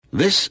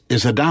This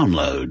is a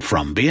download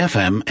from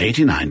BFM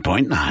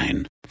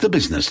 89.9, the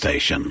business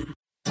station.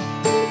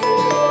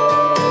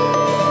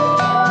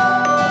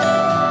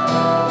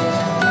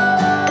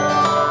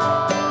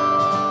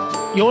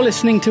 You're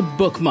listening to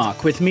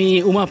Bookmark with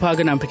me,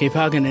 Umapagan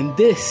Ampikaipakan, and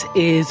this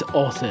is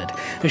Authored,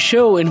 a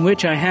show in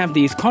which I have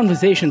these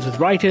conversations with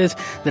writers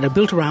that are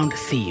built around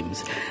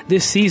themes.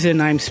 This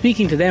season, I'm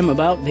speaking to them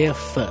about their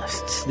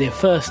firsts, their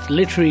first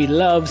literary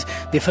loves,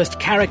 their first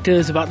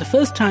characters, about the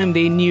first time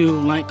they knew,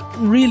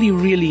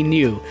 really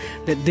knew,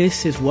 that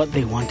this is what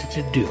they wanted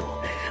to do.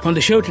 On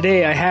the show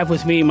today, I have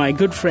with me my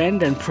good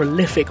friend and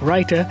prolific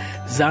writer,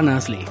 Zan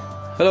Azlee.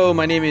 Hello,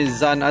 my name is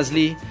Zan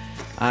Azlee.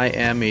 I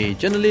am a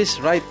journalist,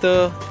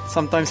 writer.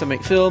 Sometimes I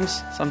make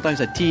films, sometimes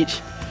I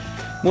teach.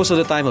 Most of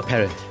the time, a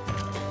parent.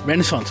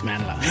 Renaissance man.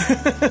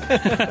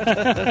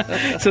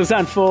 So,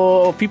 Zan,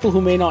 for people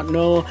who may not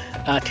know,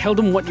 tell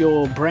them what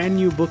your brand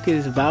new book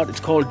is about.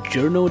 It's called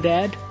Journo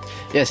Dad.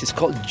 Yes, it's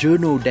called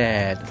Journo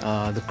Dad,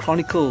 the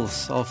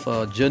chronicles of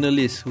a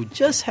journalist who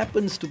just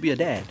happens to be a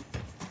dad.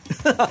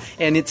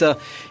 And it's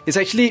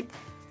actually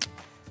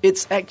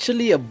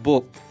a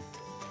book.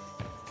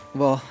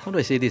 Well, how do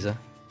I say this?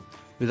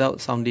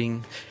 Without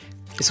sounding...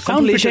 It's a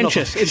compilation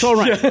pretentious. It's all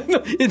right. Yeah,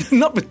 no, it's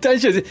not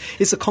pretentious.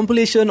 It's a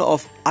compilation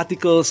of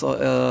articles,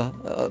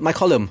 my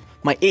column,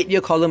 my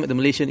 8-year column at the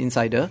Malaysian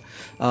Insider.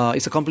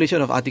 It's a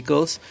compilation of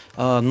articles,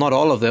 not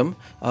all of them,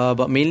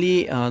 but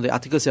mainly the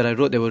articles that I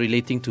wrote that were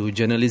relating to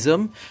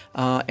journalism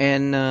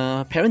and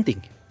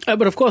parenting.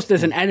 But of course,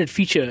 there's an added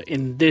feature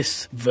in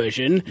this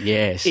version.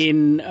 Yes.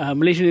 In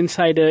Malaysian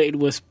Insider, it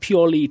was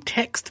purely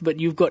text,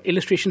 but you've got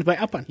illustrations by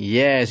Apan.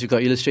 Yes, you've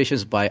got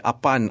illustrations by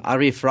Apan,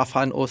 Arif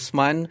Rafhan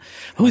Osman.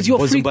 Who's your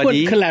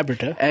frequent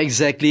collaborator.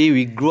 Exactly.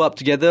 We grew up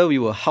together. We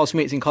were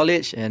housemates in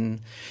college,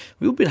 and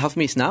we've been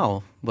housemates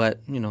now.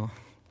 But, No,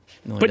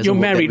 but you're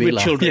married with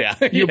children.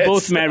 Yeah. You're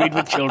both married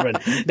with children.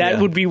 That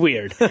would be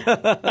weird.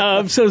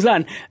 So,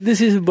 Zan, this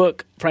is a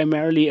book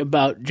primarily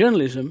about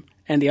journalism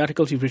and the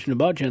articles you've written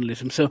about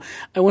journalism. So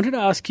I wanted to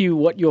ask you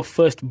what your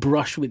first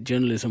brush with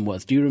journalism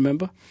was. Do you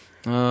remember?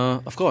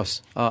 Of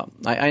course.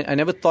 I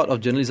never thought of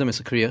journalism as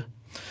a career.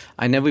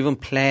 I never even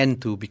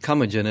planned to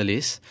become a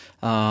journalist.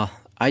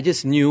 I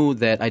just knew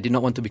that I did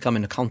not want to become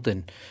an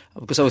accountant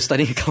because I was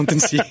studying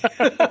accountancy.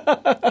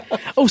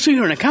 Oh, so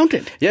you're an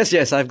accountant?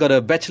 Yes. I've got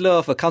a Bachelor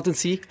of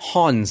Accountancy,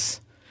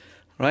 Hons.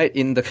 Right?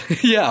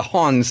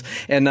 Hons.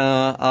 And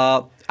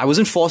I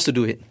wasn't forced to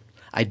do it.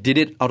 I did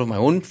it out of my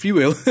own free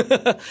will,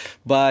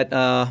 but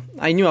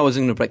I knew I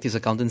wasn't going to practice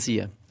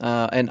accountancy.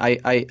 And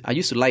I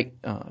used to like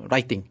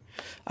writing.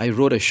 I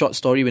wrote a short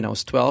story when I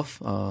was 12.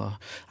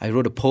 I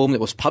wrote a poem that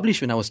was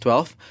published when I was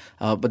 12.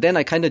 But then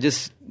I kind of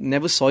just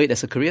never saw it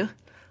as a career,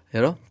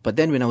 But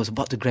then when I was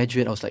about to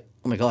graduate, I was like,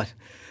 oh my God,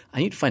 I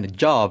need to find a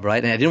job,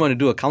 right? And I didn't want to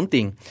do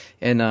accounting.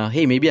 And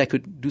hey, maybe I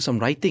could do some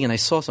writing. And I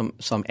saw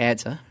some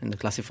ads in the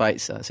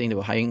classifieds saying they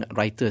were hiring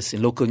writers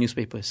in local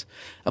newspapers.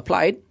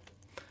 Applied.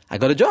 I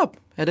got a job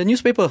at a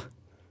newspaper.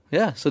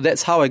 Yeah, so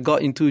that's how I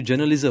got into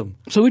journalism.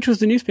 So which was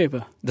the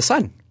newspaper? The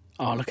Sun.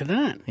 Oh, look at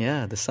that.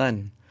 Yeah, The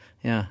Sun.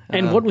 Yeah.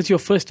 And what was your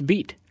first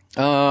beat?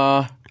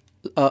 Tech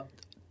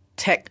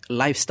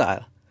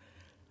lifestyle.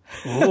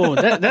 Oh,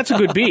 that's a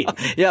good beat.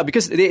 Yeah,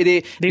 because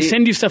they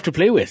send you stuff to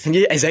play with.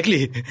 Yeah,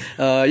 exactly.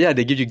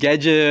 They give you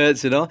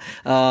gadgets, and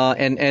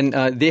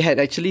they had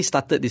actually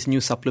started this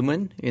new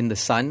supplement in The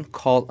Sun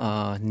called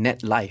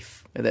Net Life.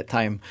 At that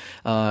time,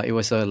 it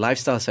was a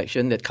lifestyle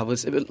section that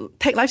covers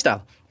tech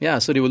lifestyle. Yeah,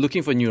 so they were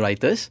looking for new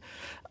writers.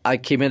 I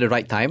came in at the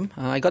right time.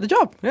 I got the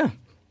job. Yeah.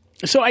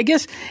 So I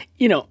guess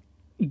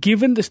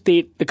given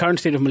the current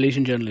state of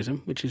Malaysian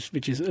journalism, which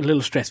is a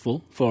little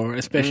stressful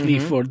especially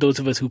for those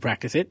of us who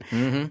practice it,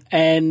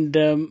 and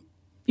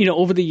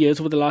over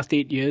the last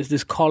 8 years,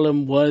 this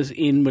column was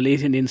in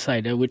Malaysian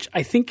Insider, which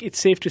I think it's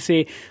safe to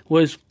say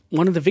was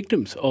one of the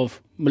victims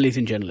of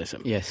Malaysian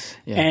journalism. Yes.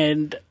 Yeah.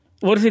 And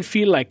what does it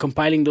feel like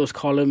compiling those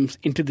columns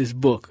into this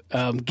book,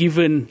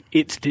 given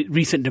its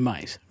recent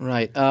demise?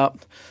 Right.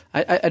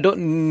 I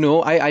don't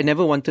know. I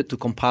never wanted to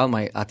compile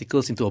my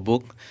articles into a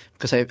book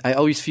because I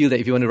always feel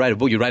that if you want to write a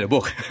book, you write a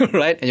book,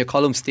 right? And your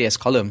columns stay as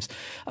columns.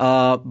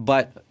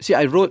 But see,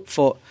 I wrote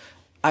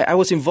I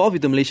was involved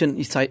with the Malaysian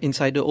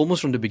Insider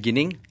almost from the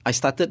beginning. I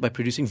started by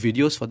producing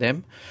videos for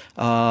them.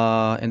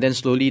 And then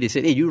slowly they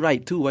said, hey, you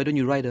write too. Why don't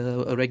you write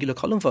a regular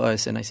column for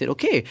us? And I said,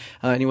 okay.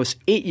 And it was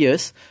 8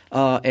 years.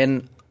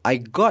 And I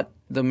got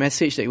the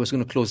message that it was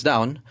going to close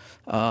down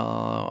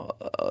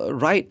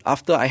right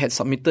after I had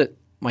submitted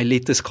my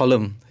latest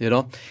column,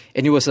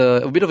 And it was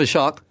a bit of a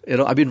shock.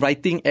 I've been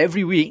writing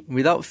every week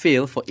without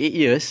fail for 8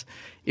 years.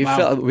 It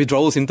felt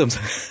withdrawal symptoms,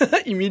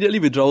 immediately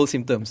withdrawal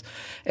symptoms.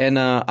 And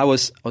I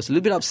was a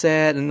little bit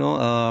upset,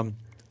 and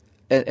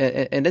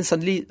then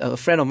suddenly a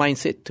friend of mine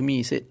said to me,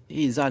 he said,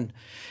 hey, Zan,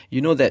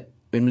 you know that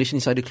when Malaysian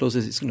Insider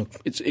closes,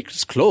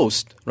 it's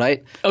closed,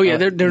 right? Oh yeah,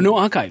 there are no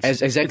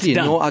archives. Exactly,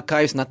 no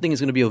archives. Nothing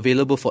is going to be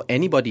available for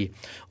anybody.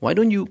 Why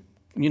don't you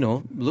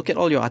look at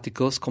all your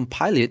articles,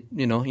 compile it,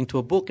 into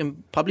a book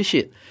and publish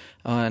it.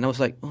 And I was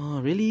like, oh,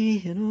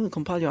 really?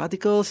 Compile your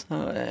articles,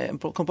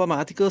 compile my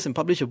articles and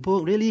publish a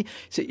book, really?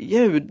 So,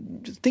 yeah,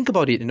 think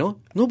about it,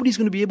 Nobody's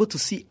going to be able to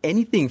see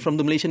anything from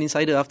the Malaysian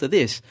Insider after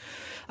this.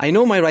 I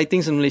know my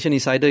writings in Malaysian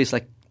Insider is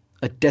like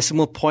a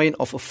decimal point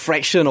of a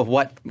fraction of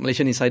what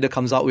Malaysian Insider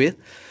comes out with.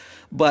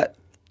 But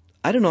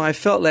I don't know, I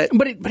felt like...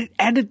 But it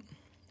added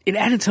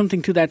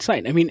something to that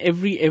site. I mean,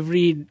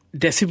 every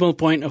decimal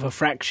point of a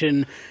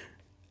fraction...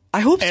 I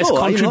hope as so.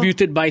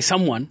 Contributed by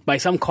someone, by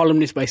some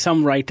columnist, by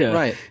some writer,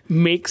 right,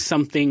 makes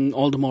something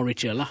all the more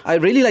richer. I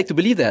really like to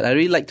believe that. I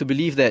really like to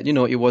believe that,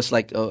 it was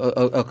like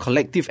a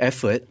collective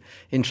effort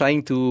in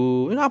trying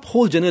to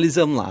uphold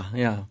journalism.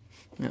 Yeah.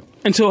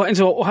 And so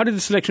how did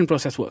the selection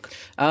process work?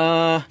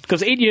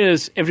 Because 8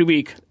 years every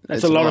week,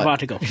 that's a lot of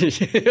articles.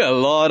 A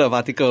lot of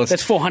articles.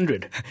 That's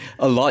 400.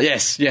 A lot,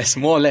 yes,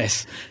 more or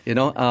less.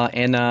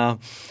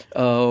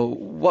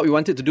 What we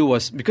wanted to do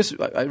was, because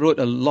I wrote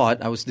a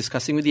lot, I was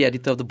discussing with the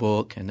editor of the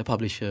book and the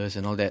publishers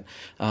and all that.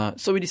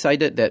 So we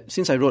decided that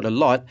since I wrote a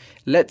lot,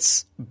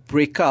 let's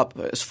break up,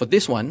 for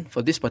this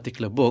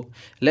particular book,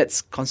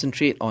 let's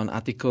concentrate on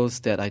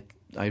articles that I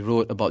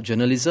wrote about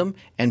journalism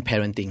and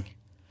parenting.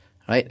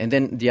 Right, and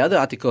then the other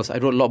articles, I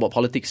wrote a lot about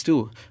politics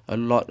too, a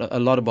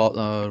lot about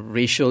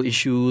racial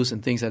issues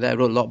and things like that. I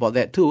wrote a lot about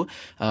that too.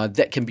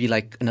 That can be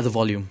like another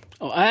volume.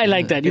 Oh, I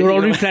like that. You were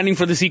already planning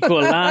for the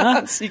sequel,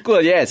 huh?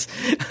 Sequel, yes.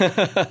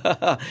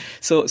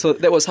 So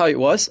that was how it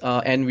was,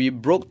 and we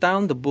broke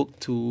down the book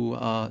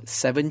to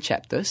 7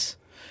 chapters.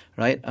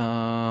 Right,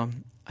 I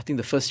think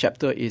the first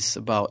chapter is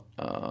about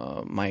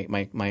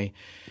my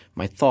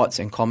thoughts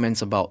and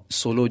comments about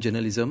solo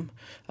journalism,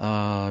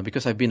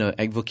 because I've been an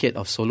advocate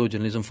of solo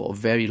journalism for a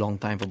very long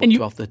time, for about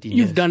 12, 13 years.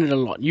 You've done it a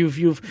lot. You've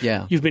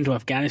been to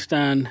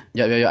Afghanistan.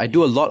 Yeah. I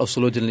do a lot of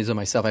solo journalism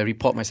myself. I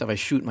report myself. I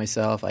shoot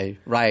myself. I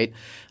write.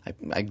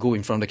 I go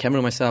in front of the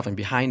camera myself and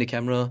behind the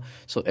camera.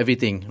 So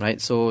everything,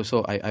 right? So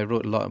I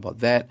wrote a lot about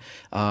that.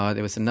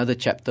 There was another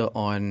chapter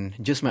on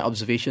just my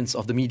observations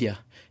of the media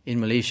in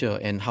Malaysia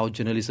and how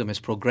journalism has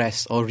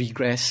progressed or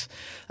regressed.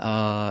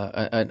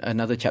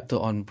 Another chapter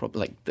on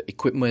like the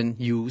equipment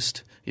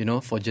used,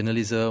 for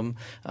journalism,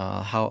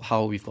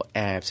 how we've got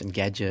apps and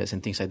gadgets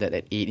and things like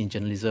that aid in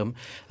journalism.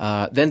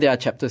 Then there are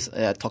chapters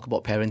that talk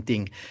about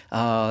parenting.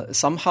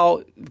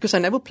 Somehow, because I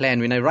never plan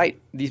when I write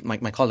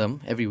my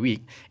column every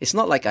week, it's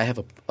not like I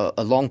have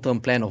a long-term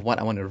plan of what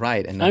I want to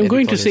write. And I'm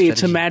going to say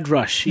it's a mad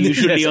rush,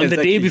 usually on the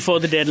day before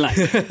the deadline.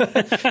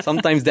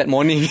 Sometimes that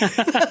morning.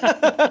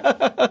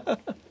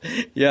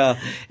 Yeah,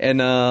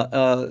 and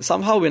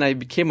somehow when I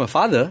became a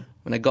father,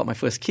 when I got my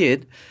first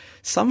kid,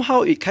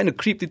 somehow it kind of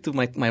creeped into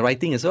my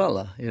writing as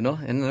well,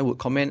 And I would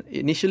comment.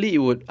 Initially,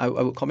 I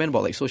would comment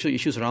about like social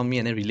issues around me,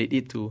 and then relate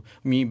it to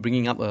me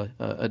bringing up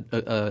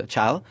a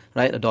child,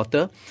 right, a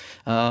daughter.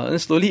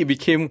 And slowly it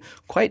became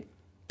quite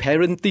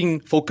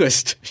parenting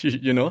focused,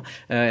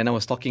 and I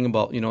was talking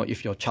about,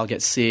 if your child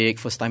gets sick,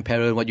 first time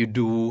parent, what you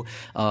do,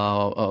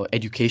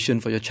 education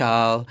for your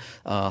child,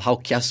 how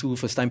kiasu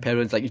first time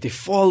parents, like if they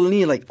fall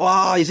in, like,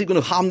 is it going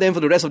to harm them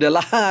for the rest of their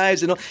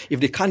lives, if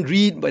they can't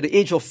read by the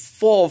age of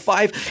 4 or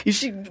 5, is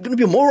she going to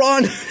be a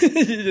moron,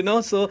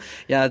 so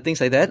yeah, things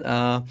like that,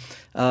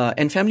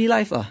 and family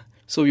life,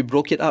 So we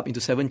broke it up into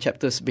 7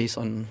 chapters based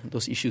on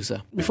those issues.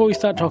 Before we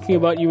start talking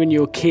about you and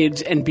your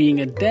kids and being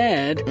a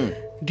dad,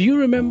 do you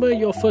remember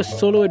your first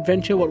solo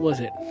adventure? What was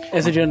it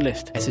as a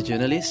journalist? As a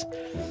journalist?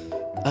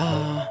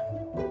 As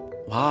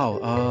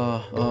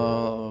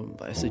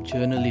a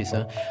journalist,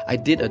 I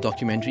did a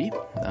documentary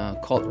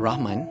called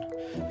Rahman.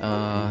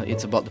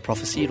 It's about the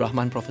prophecy,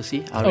 Rahman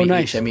prophecy,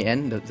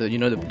 R-A-H-M-A-N,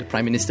 the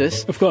prime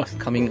ministers. Of course.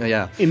 Coming,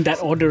 in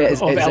that order of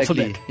exactly.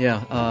 alphabet.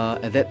 Yeah.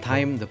 At that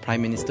time, the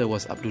prime minister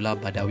was Abdullah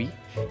Badawi.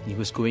 He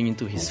was going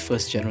into his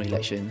first general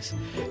elections.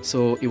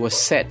 So it was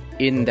set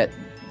in that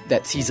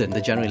season,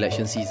 the general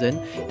election season.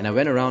 And I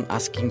went around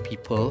asking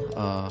people,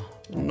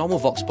 normal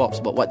vox pops,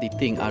 about what they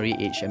think,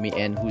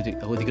 R-A-H-M-A-N, who they're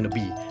going to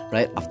be,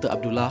 right? After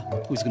Abdullah,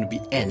 who's going to be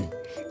N?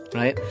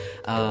 Right,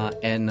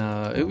 and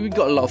we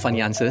got a lot of funny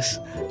answers.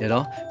 A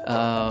lot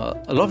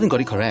of them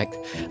got it correct,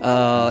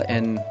 but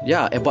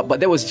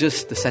that was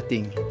just the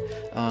setting.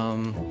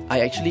 I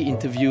actually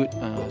interviewed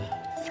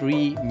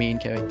 3 main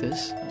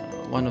characters.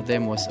 One of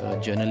them was a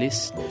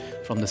journalist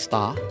from the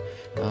Star.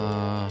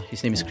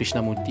 His name is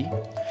Krishnamurti.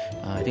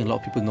 I think a lot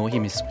of people know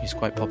him. He's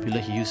quite popular.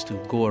 He used to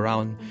go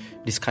around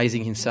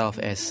disguising himself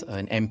as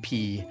an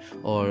MP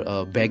or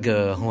a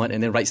beggar,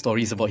 and then write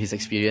stories about his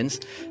experience.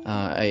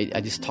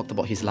 I just talked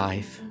about his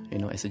life,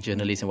 as a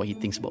journalist and what he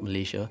thinks about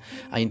Malaysia.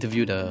 I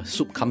interviewed a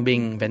soup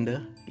kambing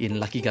vendor in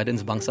Lucky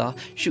Gardens, Bangsa.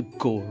 You should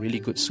go. Really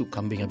good soup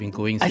kambing. I've been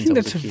going since I think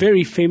that's a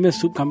very famous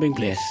soup kambing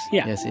place.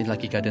 Yes, in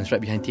Lucky Gardens,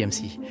 right behind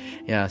TMC.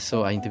 Yeah,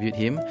 so I interviewed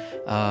him.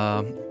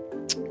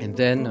 And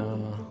then,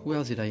 who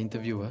else did I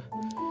interview? It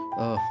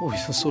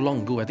was so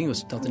long ago. I think it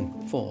was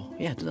 2004.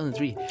 Yeah,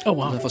 2003. Oh,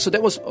 wow. So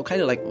that was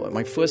kind of like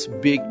my first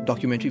big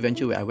documentary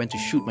venture where I went to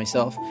shoot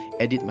myself,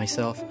 edit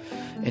myself,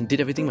 and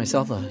did everything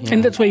myself. Yeah.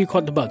 And that's where you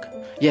caught the bug.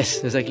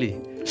 Yes, exactly.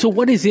 So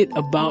what is it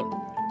about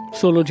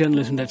solo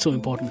journalism that's so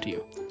important to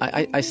you?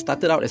 I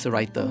started out as a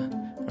writer,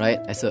 right?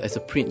 As a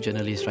print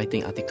journalist,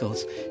 writing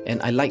articles,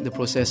 and I like the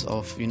process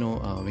of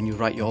when you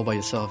write, you're all by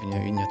yourself,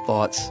 in your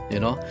thoughts,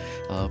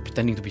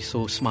 pretending to be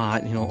so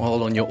smart,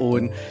 all on your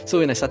own. So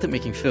when I started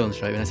making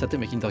films, right? When I started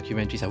making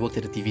documentaries, I worked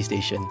at a TV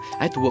station.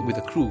 I had to work with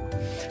a crew.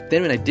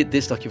 Then when I did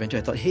this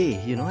documentary, I thought, hey,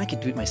 I could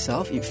do it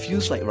myself. It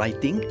feels like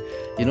writing.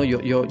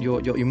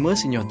 You're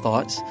immersed in your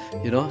thoughts.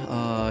 You've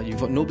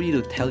got nobody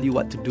to tell you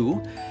what to do.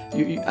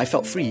 I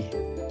felt free.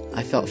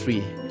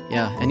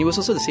 Yeah, and it was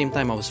also the same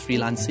time I was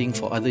freelancing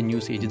for other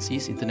news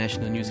agencies,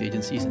 international news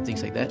agencies and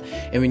things like that.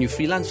 And when you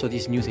freelance for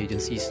these news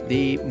agencies,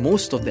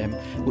 most of them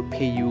would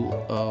pay you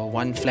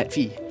one flat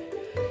fee.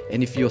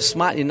 And if you're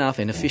smart enough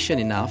and efficient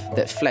enough,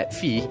 that flat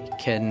fee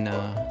can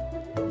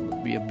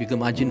be a bigger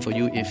margin for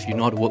you if you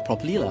know how to work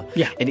properly.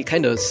 Yeah. And it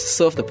kind of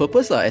served the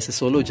purpose as a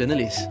solo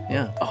journalist.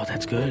 Yeah. Oh,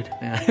 that's good.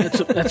 Yeah.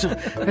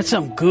 That's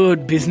some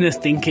good business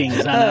thinking,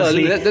 Zan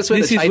Azlee. That's where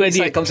the Chinese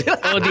side comes in.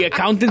 Oh, the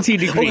accountancy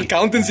degree. Oh,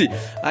 accountancy.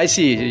 I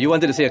see. You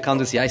wanted to say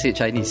accountancy. I said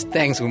Chinese.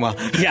 Thanks, Uma.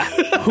 Yeah.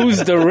 Who's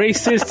the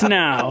racist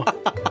now?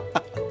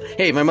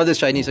 Hey, my mother's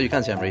Chinese, so you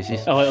can't say I'm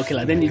racist. Oh,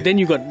 okay. Then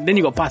you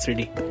got pass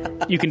ready.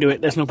 You can do it.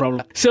 That's no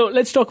problem. So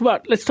let's talk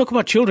about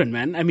children,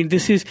 man. I mean,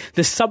 this is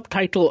the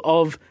subtitle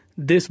of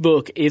this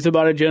book is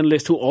about a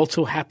journalist who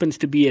also happens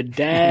to be a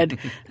dad.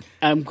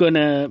 I'm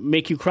gonna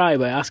make you cry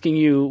by asking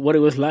you what it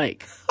was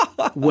like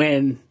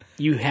when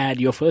you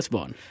had your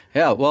firstborn.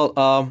 Yeah, well,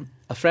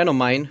 a friend of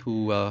mine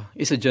who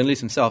is a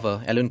journalist himself,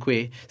 Alan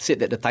Quay, said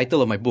that the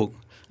title of my book,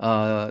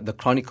 The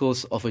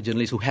Chronicles of a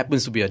Journalist Who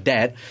Happens to be a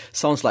Dad,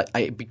 sounds like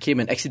I became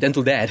an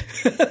accidental dad.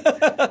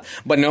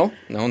 But no.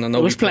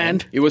 It was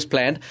planned. It was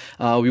planned.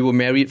 We were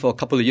married for a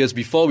couple of years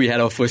before we had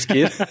our first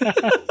kid.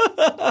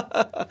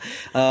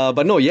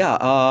 But no,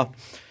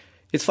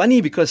 it's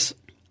funny because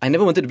I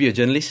never wanted to be a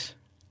journalist,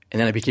 and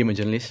then I became a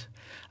journalist.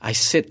 I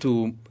said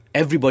to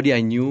everybody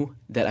I knew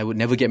that I would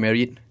never get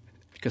married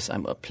because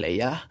I'm a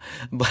player,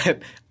 but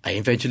I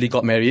eventually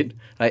got married,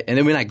 right? And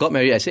then when I got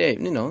married, I said,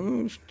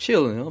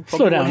 chill,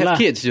 probably won't have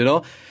kids,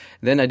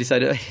 Then I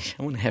decided,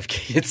 I want to have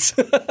kids.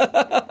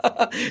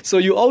 So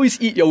you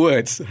always eat your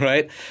words,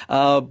 right?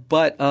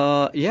 But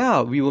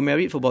we were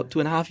married for about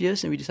 2.5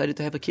 years and we decided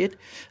to have a kid.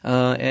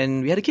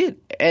 And we had a kid.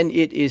 And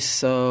it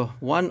is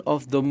one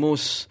of the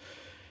most,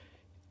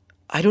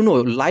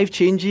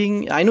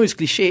 life-changing. I know it's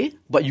cliche,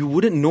 but you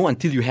wouldn't know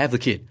until you have the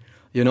kid,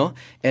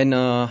 And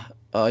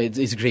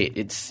it's great.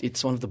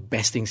 It's one of the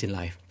best things in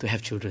life to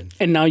have children.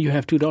 And now you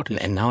have 2 daughters.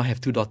 And now I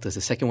have 2 daughters.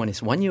 The second one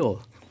is 1 year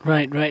old.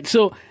 Right.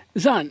 So,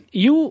 Zan,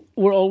 you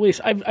were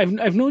always,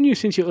 I've known you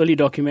since your early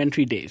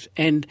documentary days,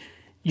 and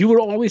you were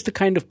always the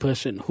kind of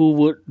person who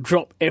would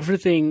drop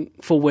everything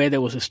for where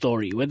there was a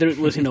story, whether it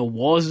was in a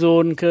war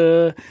zone,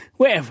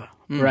 wherever,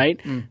 right?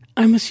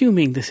 I'm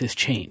assuming this has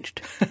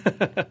changed.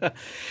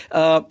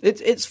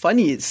 It's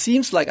funny. It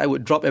seems like I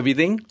would drop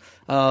everything,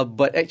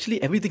 but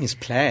actually everything is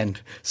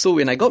planned. So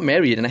when I got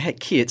married and I had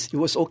kids, it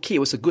was okay. It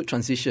was a good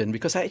transition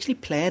because I actually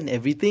planned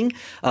everything.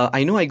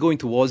 I know I go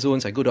into war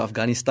zones. I go to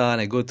Afghanistan.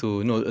 I go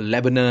to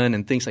Lebanon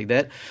and things like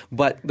that.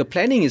 But the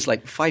planning is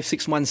like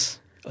 5-6 months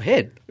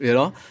ahead,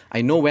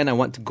 I know when I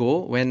want to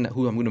go,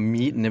 who I'm going to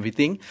meet and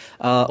everything.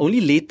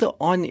 Only later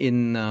on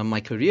in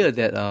my career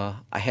that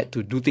I had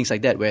to do things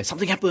like that, where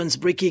something happens,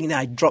 breaking, and then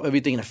I drop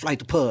everything and I fly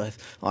to Perth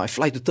or I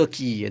fly to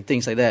Turkey and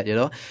things like that,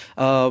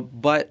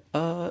 But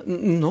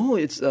no,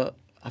 it's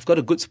I've got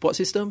a good support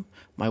system.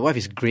 My wife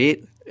is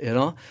great,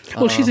 Well,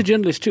 she's a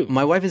journalist too.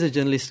 My wife is a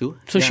journalist too.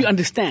 So she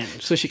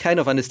understands. So she kind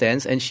of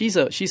understands, and she's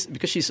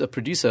because she's a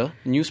producer,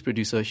 news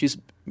producer. She's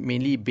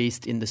mainly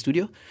based in the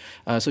studio,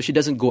 so she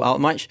doesn't go out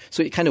much.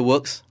 So it kind of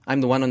works.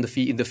 I'm the one in the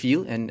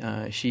field,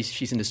 and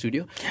she's in the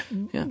studio.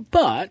 Yeah.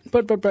 But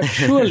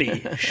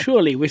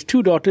surely, with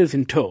 2 daughters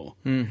in tow,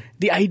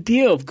 the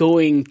idea of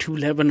going to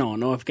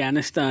Lebanon or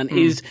Afghanistan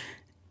is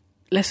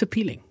less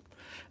appealing.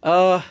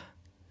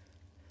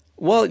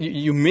 Well,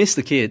 you miss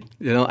the kid.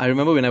 I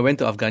remember when I went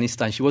to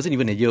Afghanistan, she wasn't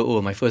even a year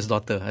old. My first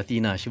daughter,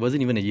 Athena, she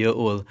wasn't even a year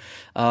old.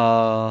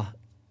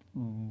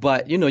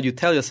 But, you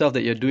tell yourself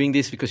that you're doing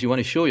this because you want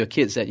to show your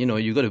kids that,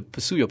 you got to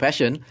pursue your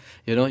passion.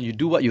 You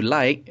do what you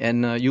like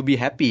and you'll be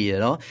happy,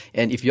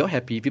 And if you're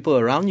happy, people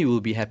around you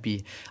will be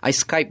happy. I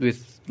Skyped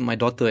with my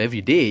daughter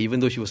every day, even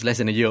though she was less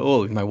than a year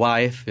old, with my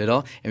wife,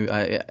 and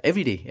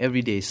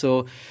every day.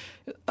 So,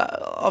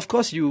 of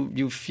course,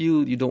 you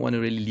feel you don't want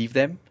to really leave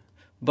them.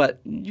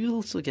 But you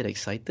also get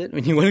excited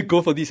when you want to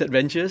go for these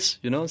adventures,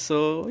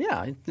 So,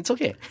 yeah, it's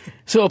okay.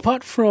 So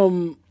apart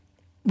from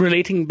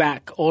relating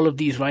back all of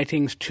these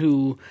writings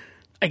to,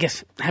 I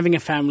guess, having a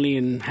family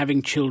and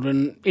having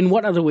children, in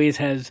what other ways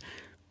has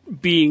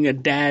being a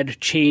dad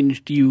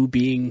changed you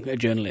being a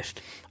journalist?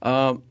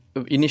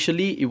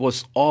 Initially, it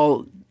was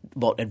all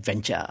about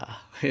adventure.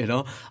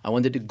 I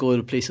wanted to go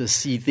to places,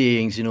 see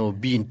things,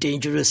 be in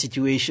dangerous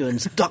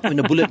situations, duck when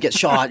the bullet gets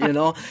shot,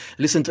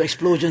 listen to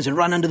explosions and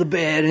run under the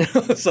bed,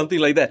 something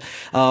like that.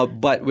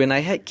 But when I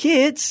had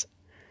kids,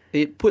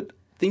 it put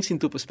things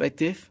into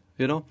perspective.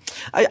 You know,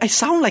 I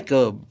sound like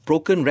a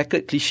broken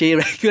record, cliche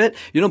record,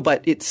 you know,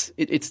 but it's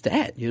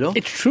that, you know.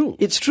 It's true.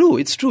 It's true.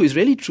 It's true. It's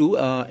really true.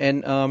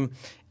 And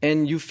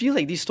you feel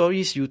like these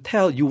stories you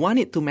tell, you want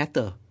it to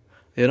matter,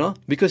 you know,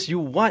 because you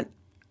want,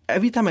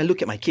 every time I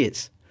look at my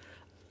kids,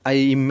 I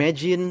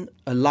imagine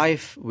a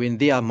life when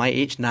they are my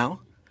age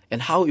now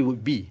and how it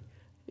would be,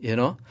 you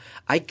know.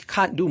 I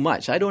can't do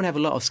much. I don't have a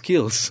lot of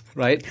skills,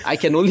 right? I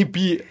can only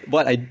be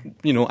what I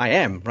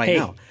am right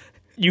now.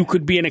 You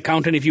could be an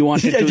accountant if you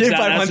wanted to,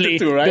 Zan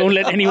Azlee. Right? Don't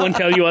let anyone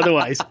tell you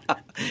otherwise.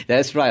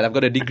 That's right. I've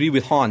got a degree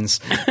with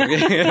Hans.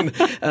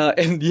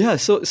 and yeah,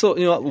 so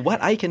you know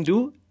what I can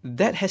do,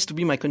 that has to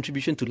be my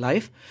contribution to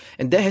life,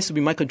 and that has to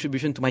be my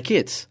contribution to my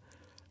kids.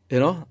 You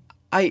know,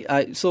 I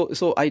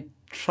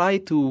try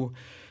to,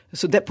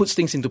 so that puts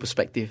things into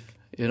perspective.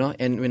 You know,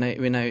 and when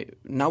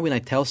I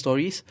tell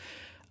stories,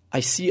 I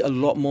see a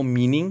lot more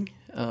meaning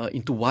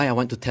into why I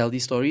want to tell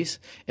these stories,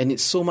 and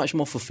it's so much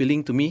more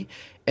fulfilling to me.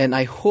 And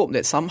I hope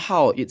that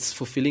somehow it's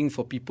fulfilling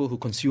for people who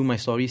consume my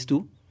stories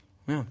too.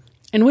 Yeah.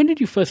 And when did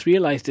you first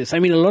realize this? I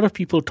mean, a lot of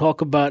people talk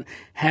about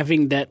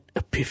having that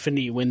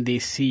epiphany when they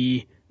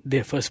see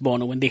their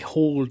firstborn or when they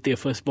hold their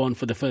firstborn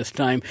for the first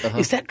time. Uh-huh.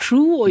 Is that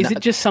true, or is it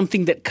just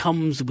something that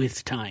comes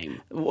with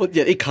time? Well,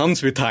 yeah, it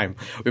comes with time.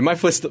 When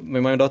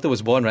my daughter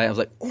was born, right, I was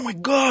like, oh my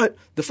God,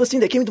 the first thing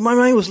that came to my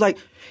mind was like,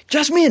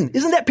 Jasmine,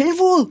 isn't that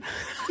painful?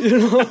 You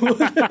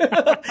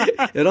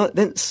know, you know.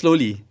 Then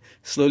slowly,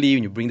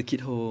 when you bring the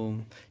kid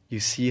home, you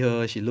see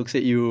her, she looks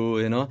at you,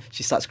 you know,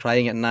 she starts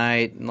crying at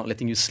night, not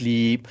letting you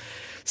sleep.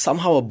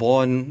 Somehow a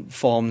bond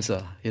forms,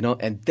 you know,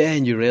 and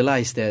then you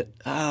realize that,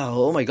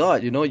 oh my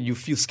God, you know, you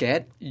feel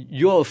scared.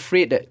 You're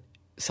afraid that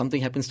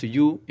something happens to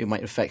you, it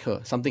might affect her.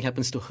 Something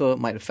happens to her,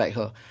 might affect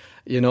her,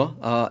 you know,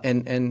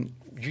 and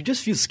you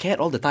just feel scared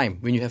all the time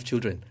when you have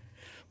children.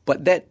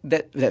 But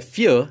that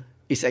fear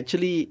is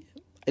actually,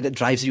 that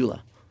drives you.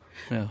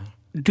 Yeah.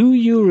 Do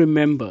you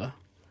remember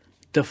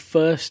the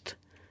first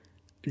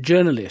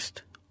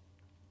journalist,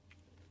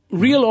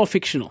 real or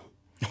fictional,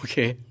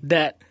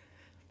 that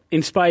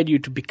inspired you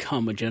to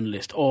become a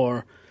journalist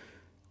or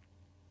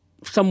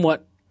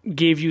somewhat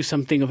gave you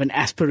something of an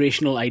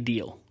aspirational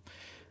ideal?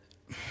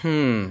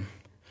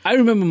 I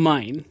remember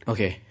mine.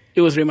 Okay.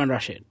 It was Rehman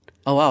Rashid.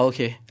 Oh, wow,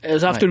 okay. It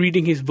was after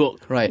reading his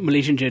book, Right.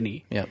 Malaysian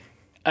Journey. Yeah.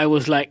 I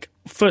was like,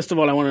 first of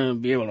all, I want to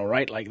be able to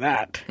write like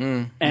that.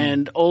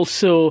 And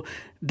also,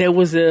 there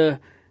was a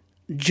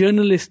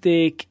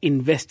journalistic,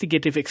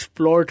 investigative,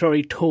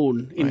 exploratory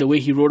tone in the way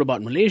he wrote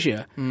about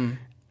Malaysia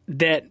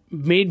that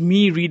made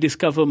me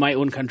rediscover my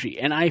own country.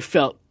 And I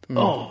felt,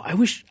 I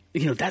wish,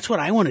 you know, that's what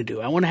I want to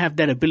do. I want to have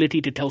that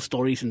ability to tell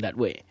stories in that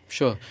way.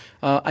 Sure.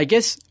 I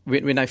guess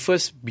when I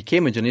first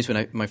became a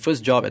journalist, my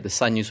first job at the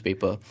Sun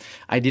newspaper,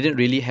 I didn't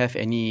really have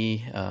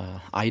any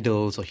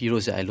idols or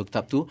heroes that I looked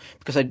up to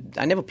because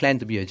I never planned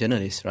to be a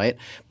journalist, right?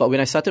 But when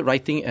I started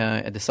writing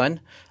at the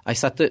Sun, I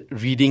started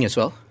reading as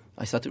well.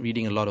 I started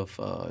reading a lot of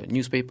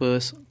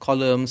newspapers,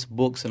 columns,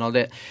 books, and all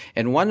that.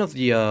 And one of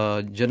the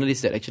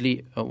journalists that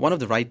actually, one of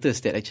the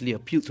writers that actually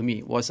appealed to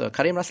me was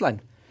Karim Raslan.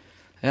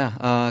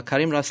 Yeah,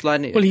 Karim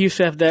Raslan. Well, he used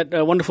to have that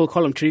wonderful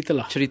column,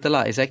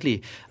 Ceritala,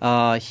 exactly.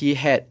 He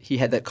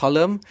had that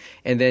column,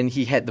 and then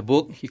he had the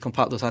book. He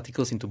compiled those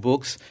articles into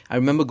books. I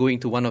remember going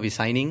to one of his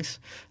signings,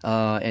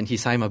 and he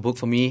signed my book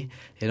for me.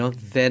 You know,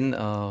 then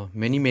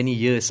many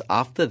years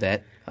after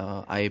that,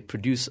 I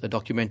produced a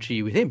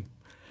documentary with him.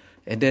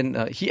 And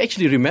then he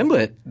actually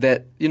remembered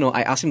that, you know,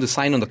 I asked him to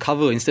sign on the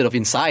cover instead of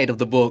inside of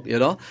the book, you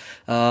know.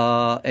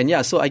 And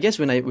yeah, so I guess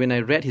when I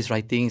read his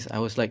writings, I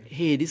was like,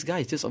 hey, this guy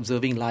is just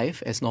observing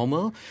life as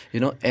normal,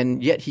 you know,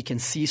 and yet he can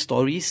see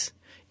stories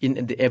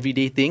in the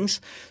everyday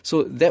things.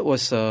 So that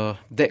was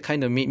that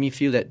kind of made me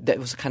feel that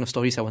was the kind of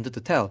stories I wanted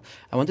to tell.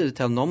 I wanted to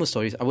tell normal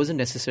stories. I wasn't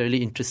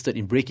necessarily interested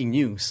in breaking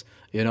news,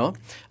 you know,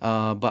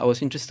 but I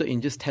was interested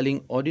in just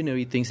telling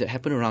ordinary things that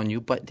happen around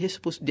you, but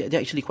they're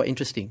actually quite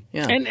interesting.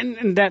 Yeah,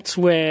 and that's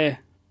where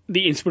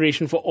the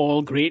inspiration for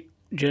all great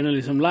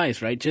journalism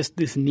lies, right? Just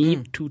this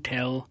need to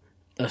tell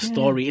a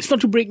story. It's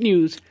not to break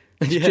news.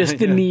 It's just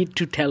the need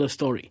to tell a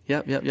story.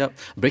 Yep.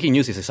 Breaking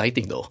news is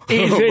exciting, though.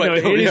 It is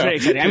very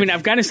exciting. I mean,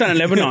 Afghanistan and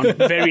Lebanon,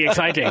 very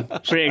exciting.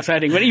 Very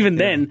exciting. But even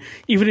then,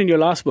 even in your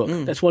last book,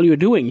 that's what you were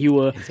doing.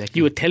 You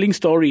were telling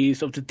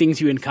stories of the things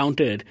you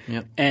encountered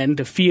and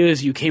the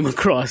fears you came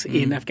across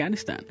in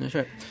Afghanistan. That's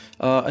right.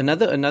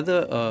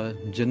 Another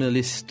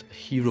journalist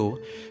hero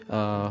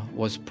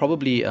was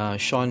probably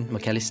Sean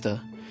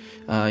McAllister.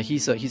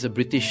 He's a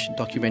British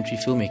documentary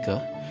filmmaker.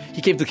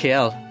 He came to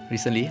KL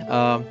recently.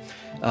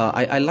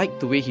 I liked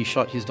the way he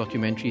shot his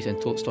documentaries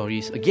and told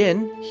stories.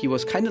 Again, he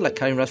was kind of like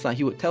Karim Raslan.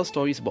 He would tell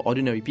stories about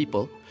ordinary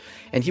people,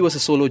 and he was a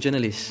solo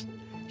journalist.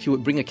 He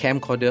would bring a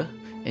camcorder,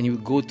 and he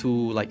would go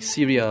to like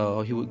Syria,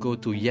 or he would go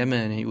to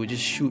Yemen, and he would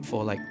just shoot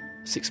for like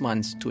 6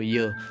 months to a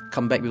year,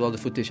 come back with all the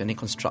footage, and then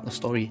construct a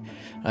story.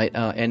 Right?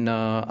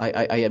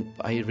 I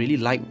really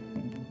liked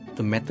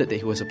the method that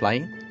he was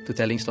applying to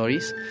telling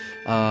stories.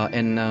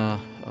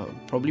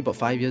 Probably about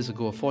 5 years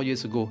ago or 4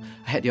 years ago,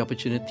 I had the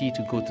opportunity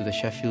to go to the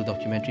Sheffield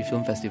Documentary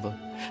Film Festival.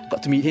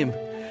 Got to meet him.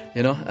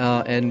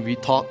 and we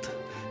talked.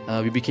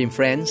 We became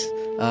friends.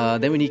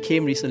 Then when he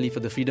came recently for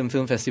the Freedom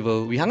Film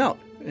Festival, we hung out.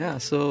 Yeah,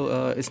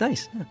 so it's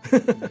nice.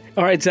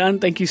 All right, Zan,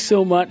 thank you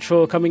so much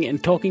for coming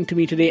and talking to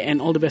me today,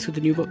 and all the best with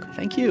the new book.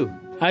 Thank you.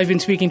 I've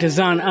been speaking to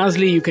Zan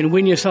Azlee. You can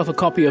win yourself a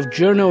copy of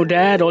Journo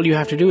Dad. All you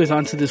have to do is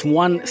answer this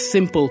one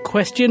simple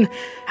question.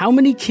 How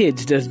many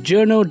kids does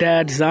Journo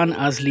Dad Zan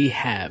Azlee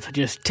have?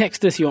 Just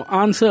text us your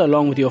answer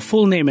along with your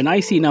full name and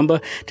IC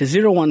number to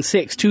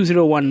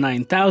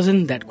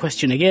 016-201-9000. That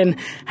question again,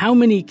 how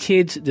many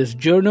kids does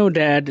Journo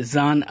Dad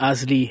Zan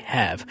Azlee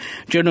have?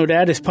 Journo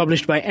Dad is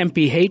published by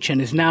MPH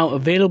and is now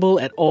available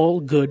at all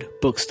good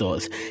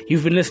bookstores.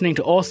 You've been listening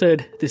to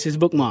Authored. This is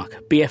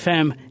Bookmark,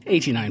 BFM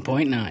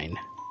 89.9.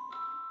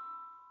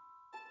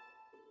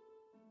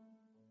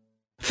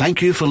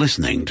 Thank you for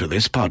listening to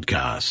this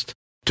podcast.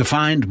 To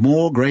find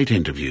more great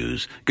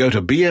interviews, go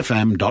to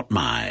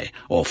bfm.my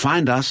or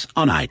find us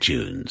on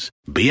iTunes.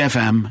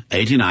 BFM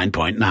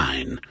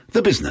 89.9,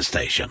 the business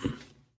station.